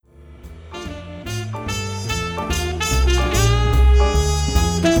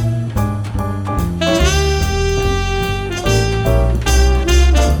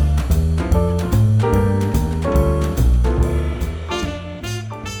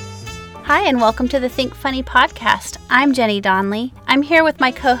Hi, and welcome to the Think Funny podcast. I'm Jenny Donnelly. I'm here with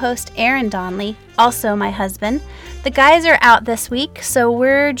my co-host, Aaron Donnelly, also my husband. The guys are out this week, so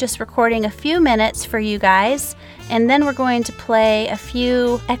we're just recording a few minutes for you guys, and then we're going to play a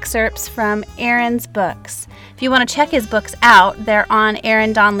few excerpts from Aaron's books. If you want to check his books out, they're on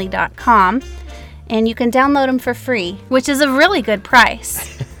aarondonnelly.com, and you can download them for free, which is a really good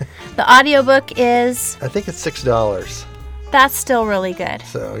price. The audiobook is... I think it's $6. That's still really good.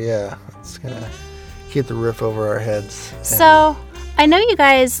 So, yeah, it's going to keep the roof over our heads. So, I know you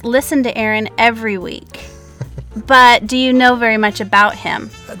guys listen to Aaron every week, but do you know very much about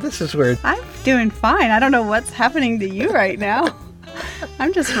him? This is weird. I'm doing fine. I don't know what's happening to you right now.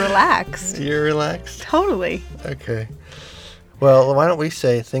 I'm just relaxed. You're relaxed? Totally. Okay. Well, why don't we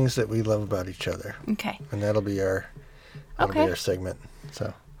say things that we love about each other? Okay. And that'll be our segment.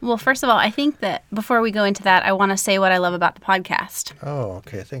 So. Well, first of all, I think that before we go into that, I want to say what I love about the podcast. Oh,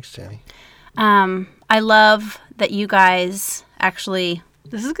 okay. Thanks, Jenny. I love that you guys actually,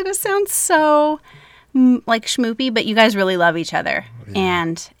 this is going to sound so like schmoopy, but you guys really love each other. Yeah.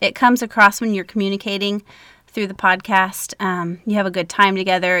 And it comes across when you're communicating through the podcast. You have a good time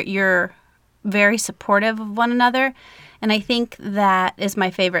together. You're very supportive of one another. And I think that is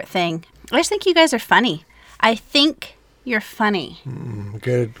my favorite thing. I just think you guys are funny. I think you're funny.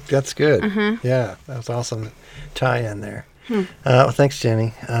 Good. That's good. Mm-hmm. Yeah, that was awesome tie in there. Well, thanks,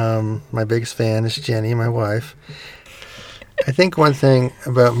 Jenny. My biggest fan is Jenny, my wife. I think one thing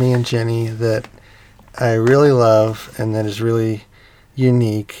about me and Jenny that I really love and that is really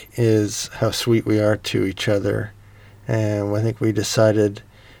unique is how sweet we are to each other. And I think we decided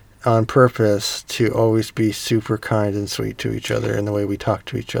on purpose to always be super kind and sweet to each other in the way we talk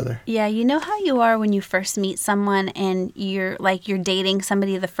to each other. Yeah, you know how you are when you first meet someone and you're dating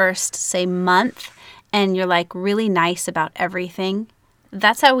somebody the first, say, month, and you're like really nice about everything?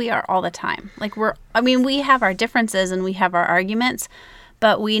 That's how we are all the time. We have our differences and we have our arguments,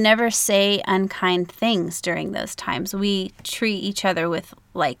 but we never say unkind things during those times. We treat each other with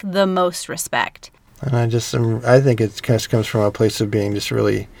the most respect. And I think it kind of comes from a place of being just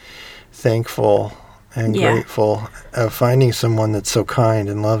really thankful and grateful of finding someone that's so kind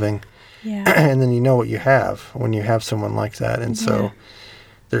and loving. Yeah. And then you know what you have when you have someone like that. And so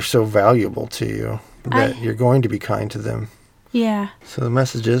they're so valuable to you that you're going to be kind to them. Yeah. So the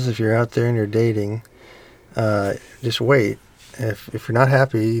message is, if you're out there and you're dating, just wait. If you're not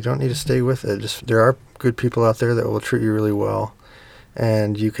happy, you don't need to stay with it. There are good people out there that will treat you really well.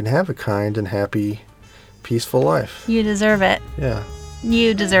 And you can have a kind and happy, peaceful life. You deserve it. Yeah.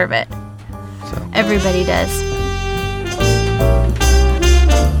 You deserve it. So. Everybody does.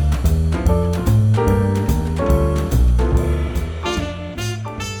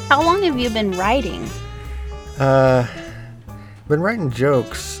 How long have you been writing? Been writing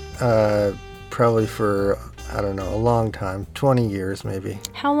jokes probably for, a long time. 20 years maybe.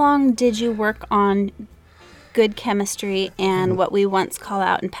 How long did you work on Good Chemistry and What We Once Call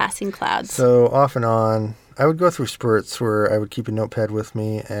Out in Passing Clouds? So off and on, I would go through spurts where I would keep a notepad with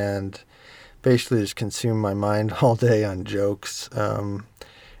me and basically just consume my mind all day on jokes.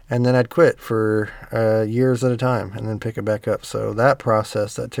 And then I'd quit for years at a time and then pick it back up. So that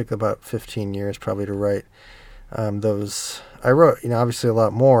process, that took about 15 years probably to write those. I wrote, obviously a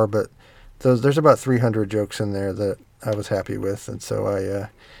lot more, but there's about 300 jokes in there that I was happy with. And so I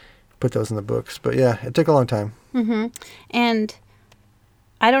put those in the books. But yeah, it took a long time. Mm-hmm. And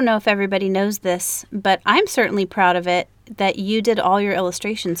I don't know if everybody knows this, but I'm certainly proud of it that you did all your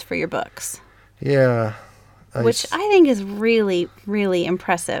illustrations for your books. Yeah. Which I think is really, really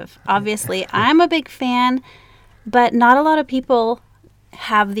impressive. Obviously, I'm a big fan, but not a lot of people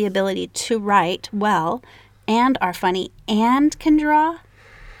have the ability to write well and are funny and can draw.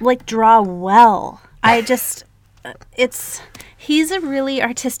 Draw well. He's a really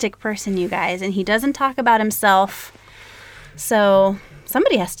artistic person, you guys, and he doesn't talk about himself. So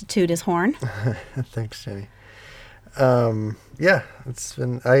somebody has to toot his horn. Thanks, Jenny. Yeah, it's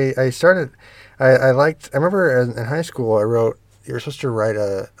been, I remember in high school, you were supposed to write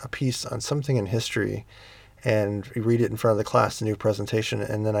a piece on something in history and read it in front of the class, a new presentation.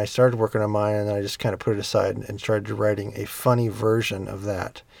 And then I started working on mine and then I just kind of put it aside and started writing a funny version of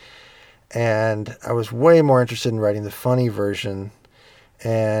that. And I was way more interested in writing the funny version.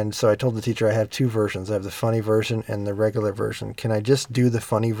 And so I told the teacher I have two versions. I have the funny version and the regular version. Can I just do the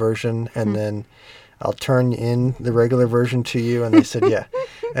funny version and then I'll turn in the regular version to you? And they said, yeah.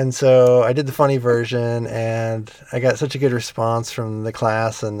 And so I did the funny version and I got such a good response from the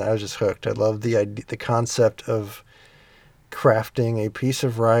class and I was just hooked. I loved the concept of crafting a piece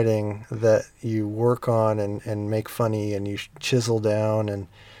of writing that you work on and make funny and you chisel down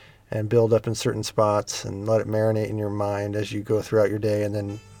and build up in certain spots and let it marinate in your mind as you go throughout your day, and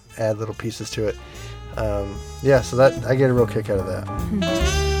then add little pieces to it. So that I get a real kick out of that.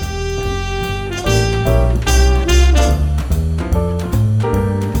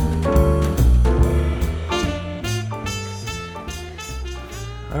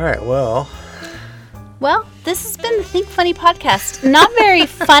 All right, well, this has been the Think Funny podcast. Not very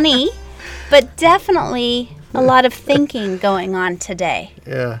funny, but definitely a lot of thinking going on today.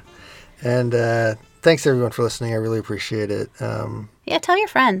 Yeah. And thanks, everyone, for listening. I really appreciate it. Tell your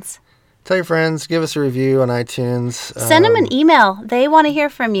friends. Tell your friends. Give us a review on iTunes. Send them an email. They want to hear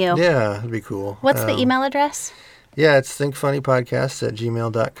from you. Yeah, that'd be cool. What's the email address? Yeah, it's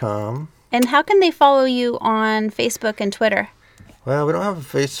thinkfunnypodcast@gmail.com. And how can they follow you on Facebook and Twitter? Well, we don't have a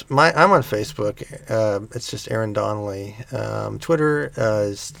I'm on Facebook. It's just Aaron Donnelly. Twitter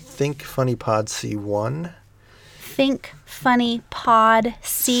is ThinkFunnyPodC1. Think Funny Pod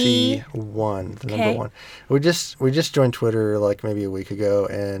C1, the number 1. We just joined Twitter like maybe a week ago,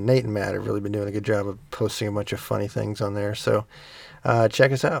 and Nate and Matt have really been doing a good job of posting a bunch of funny things on there. So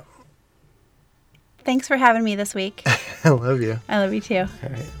check us out. Thanks for having me this week. I love you. I love you too. All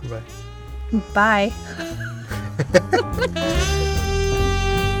right, Bye. bye.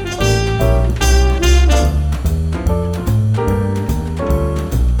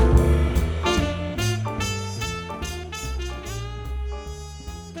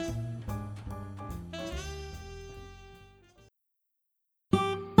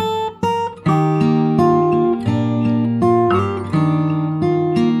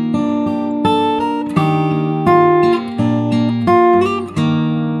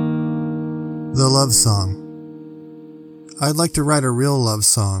 The love song. I'd like to write a real love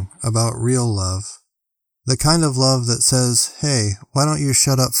song about real love. The kind of love that says, hey, why don't you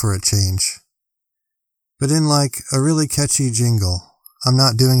shut up for a change? But in like a really catchy jingle. I'm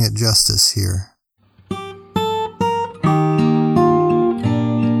not doing it justice here.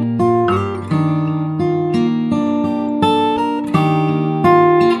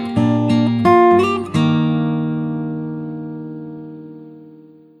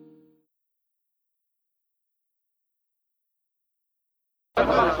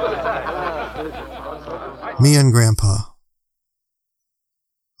 Me and Grandpa.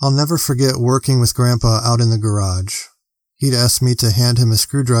 I'll never forget working with Grandpa out in the garage. He'd ask me to hand him a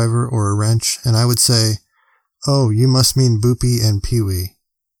screwdriver or a wrench, and I would say, "Oh, you must mean Boopy and Pee-wee."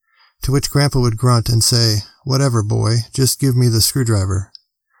 To which Grandpa would grunt and say, "Whatever, boy, just give me the screwdriver."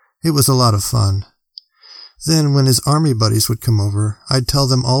 It was a lot of fun. Then, when his army buddies would come over, I'd tell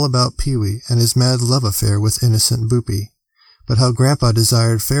them all about Pee-wee and his mad love affair with innocent Boopy, but how Grandpa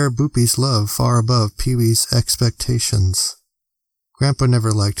desired fair Boopy's love far above Pee-wee's expectations. Grandpa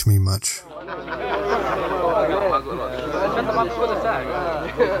never liked me much.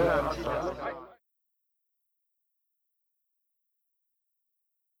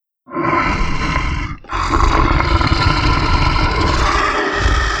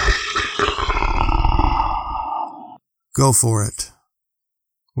 Go for it.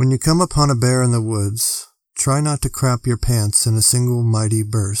 When you come upon a bear in the woods, try not to crap your pants in a single mighty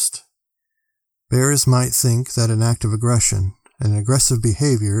burst. Bears might think that an act of aggression and aggressive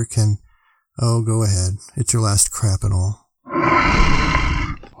behavior can... Oh, go ahead. It's your last crap and all.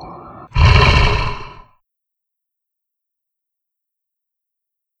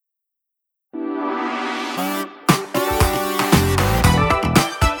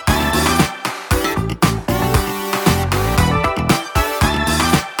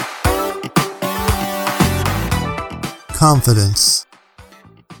 Confidence.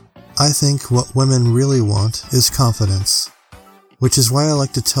 I think what women really want is confidence, which is why I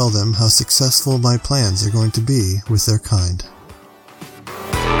like to tell them how successful my plans are going to be with their kind.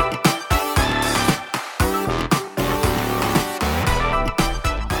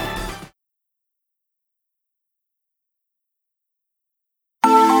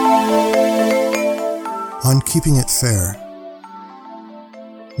 On keeping it fair.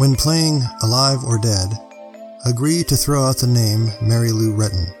 When playing Alive or Dead, agree to throw out the name Mary Lou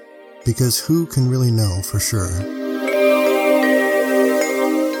Retton, because who can really know for sure?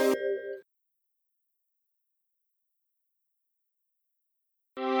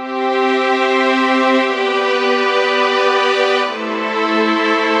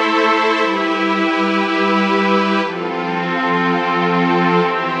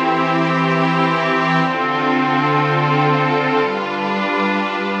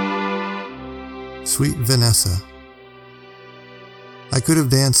 Sweet Vanessa. I could have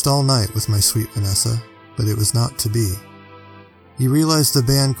danced all night with my sweet Vanessa, but it was not to be. You realize the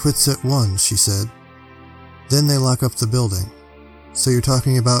band quits at 1, she said. Then they lock up the building. So you're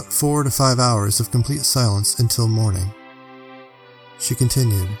talking about 4 to 5 hours of complete silence until morning. She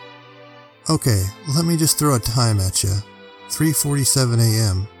continued, Okay, let me just throw a time at you. 3:47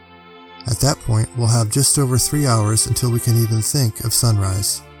 a.m. At that point, we'll have just over 3 hours until we can even think of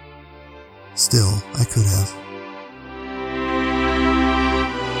sunrise. Still, I could have.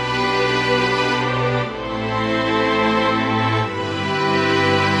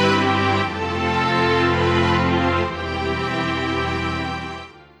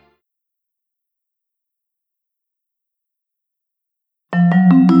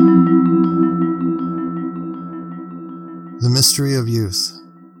 The mystery of youth.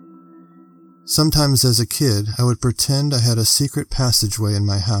 Sometimes as a kid, I would pretend I had a secret passageway in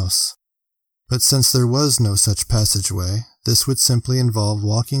my house. But since there was no such passageway, this would simply involve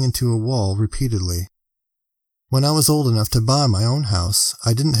walking into a wall repeatedly. When I was old enough to buy my own house,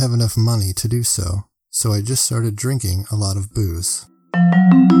 I didn't have enough money to do so, so I just started drinking a lot of booze.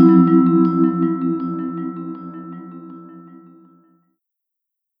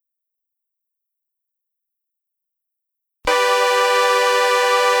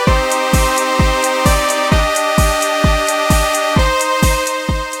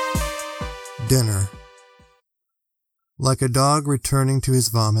 Dinner. Like a dog returning to his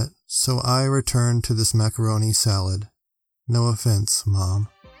vomit, so I returned to this macaroni salad. No offense, Mom.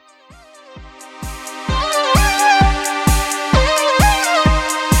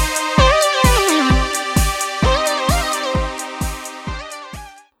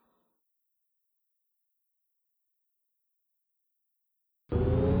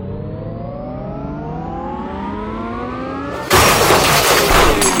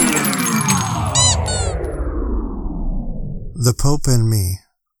 The Pope and Me.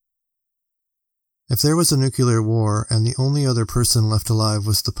 If there was a nuclear war and the only other person left alive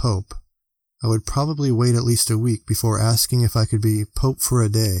was the Pope, I would probably wait at least a week before asking if I could be Pope for a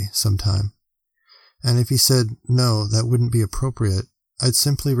day sometime. And if he said, no, that wouldn't be appropriate, I'd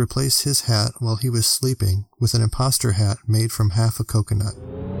simply replace his hat while he was sleeping with an imposter hat made from half a coconut.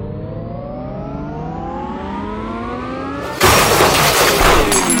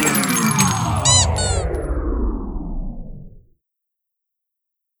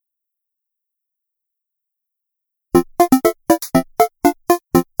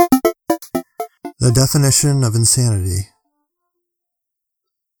 The definition of insanity.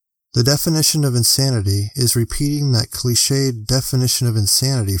 The definition of insanity is repeating that cliched definition of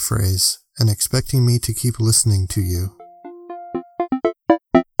insanity phrase and expecting me to keep listening to you.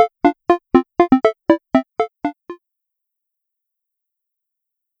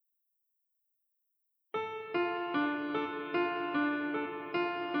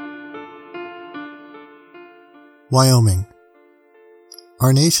 Wyoming.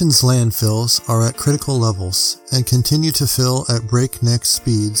 Our nation's landfills are at critical levels and continue to fill at breakneck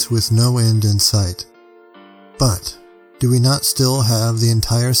speeds with no end in sight. But, do we not still have the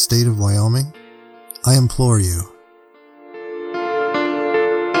entire state of Wyoming? I implore you.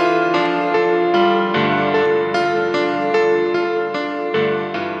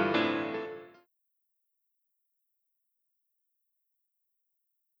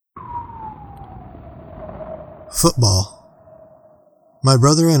 Football. My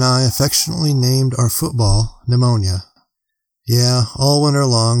brother and I affectionately named our football Pneumonia. Yeah, all winter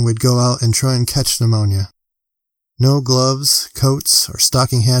long we'd go out and try and catch pneumonia. No gloves, coats, or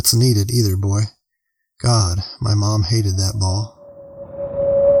stocking hats needed either, boy. God, my mom hated that ball.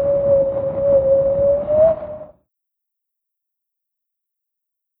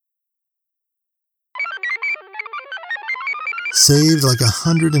 Saved like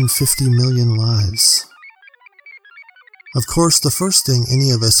 150 million lives. Of course, the first thing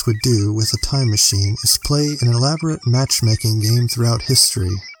any of us would do with a time machine is play an elaborate matchmaking game throughout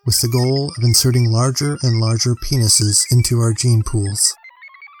history with the goal of inserting larger and larger penises into our gene pools.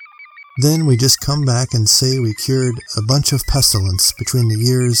 Then we just come back and say we cured a bunch of pestilence between the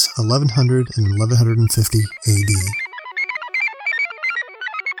years 1100 and 1150 AD.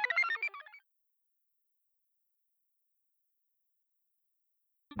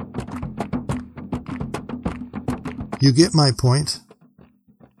 You get my point.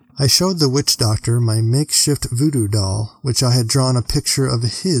 I showed the witch doctor my makeshift voodoo doll, which I had drawn a picture of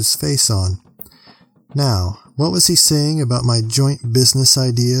his face on. Now, what was he saying about my joint business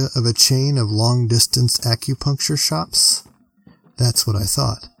idea of a chain of long-distance acupuncture shops? That's what I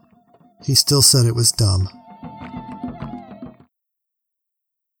thought. He still said it was dumb.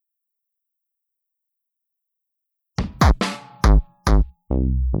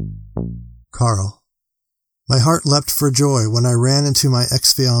 Carl. My heart leapt for joy when I ran into my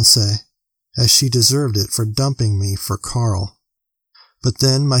ex-fiancée, as she deserved it for dumping me for Carl. But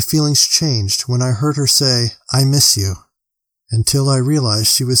then my feelings changed when I heard her say, "I miss you," until I realized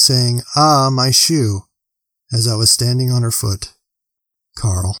she was saying, "Ah, my shoe," as I was standing on her foot.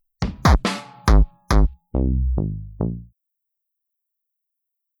 Carl.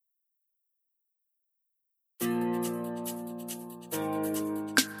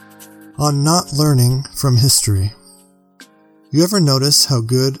 On not learning from history. You ever notice how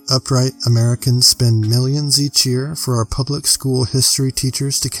good, upright Americans spend millions each year for our public school history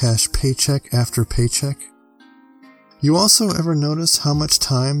teachers to cash paycheck after paycheck? You also ever notice how much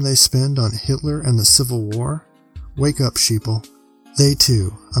time they spend on Hitler and the Civil War? Wake up, sheeple. They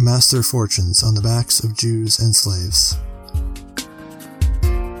too amassed their fortunes on the backs of Jews and slaves.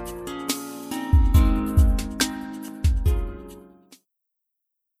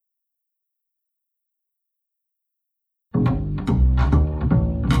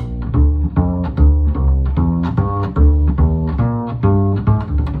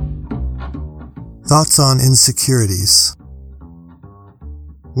 Thoughts on insecurities.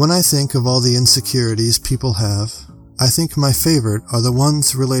 When I think of all the insecurities people have, I think my favorite are the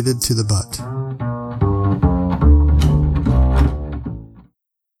ones related to the butt.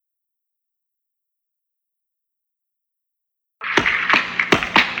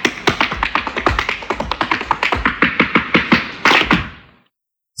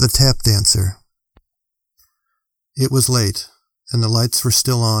 The Tap Dancer. It was late, and the lights were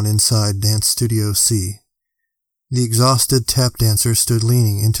still on inside Dance Studio C. The exhausted tap dancer stood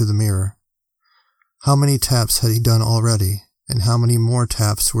leaning into the mirror. How many taps had he done already, and how many more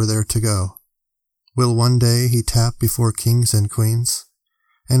taps were there to go? Will one day he tap before kings and queens?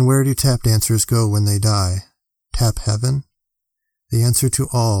 And where do tap dancers go when they die? Tap heaven? The answer to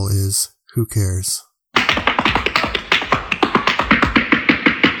all is, who cares?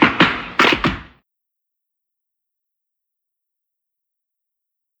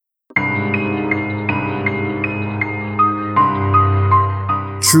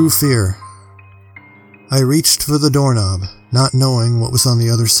 True fear. I reached for the doorknob, not knowing what was on the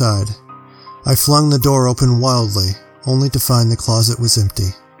other side. I flung the door open wildly, only to find the closet was empty.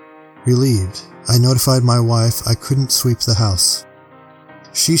 Relieved, I notified my wife I couldn't sweep the house.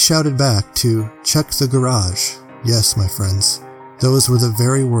 She shouted back to check the garage. Yes, my friends, those were the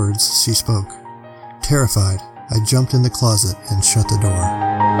very words she spoke. Terrified, I jumped in the closet and shut the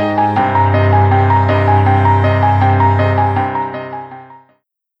door.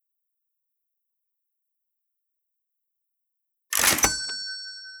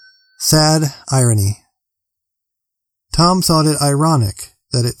 Sad irony. Tom thought it ironic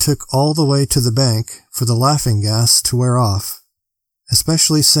that it took all the way to the bank for the laughing gas to wear off,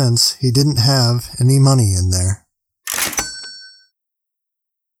 especially since he didn't have any money in there.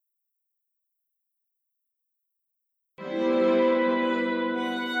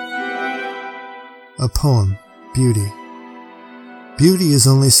 A poem, Beauty. Beauty is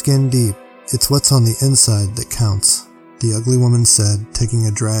only skin deep. It's what's on the inside that counts, the ugly woman said, taking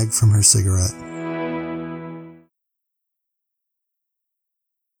a drag from her cigarette.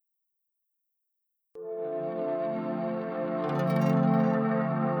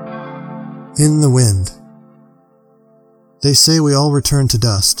 In the wind. They say we all return to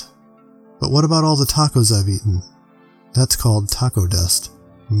dust. But what about all the tacos I've eaten? That's called taco dust.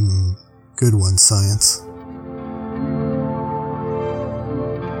 Good one, science.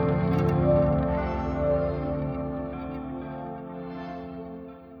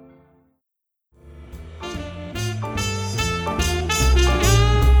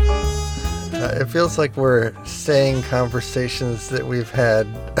 It feels like we're saying conversations that we've had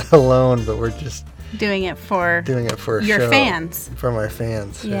alone, but we're just doing it for a your show, fans. for my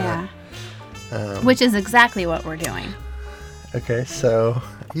fans. Yeah. Which is exactly what we're doing. Okay, so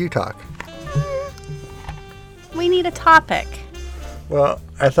you talk. We need a topic. Well,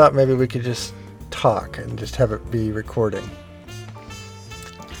 I thought maybe we could just talk and just have it be recording.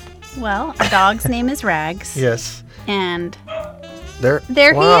 Well, our dog's name is Rags. Yes. And There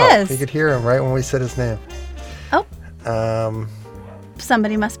wow, he is. You could hear him right when we said his name. Oh.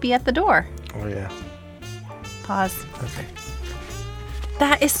 Somebody must be at the door. Oh, yeah. Pause. Okay.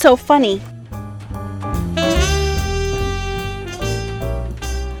 That is so funny.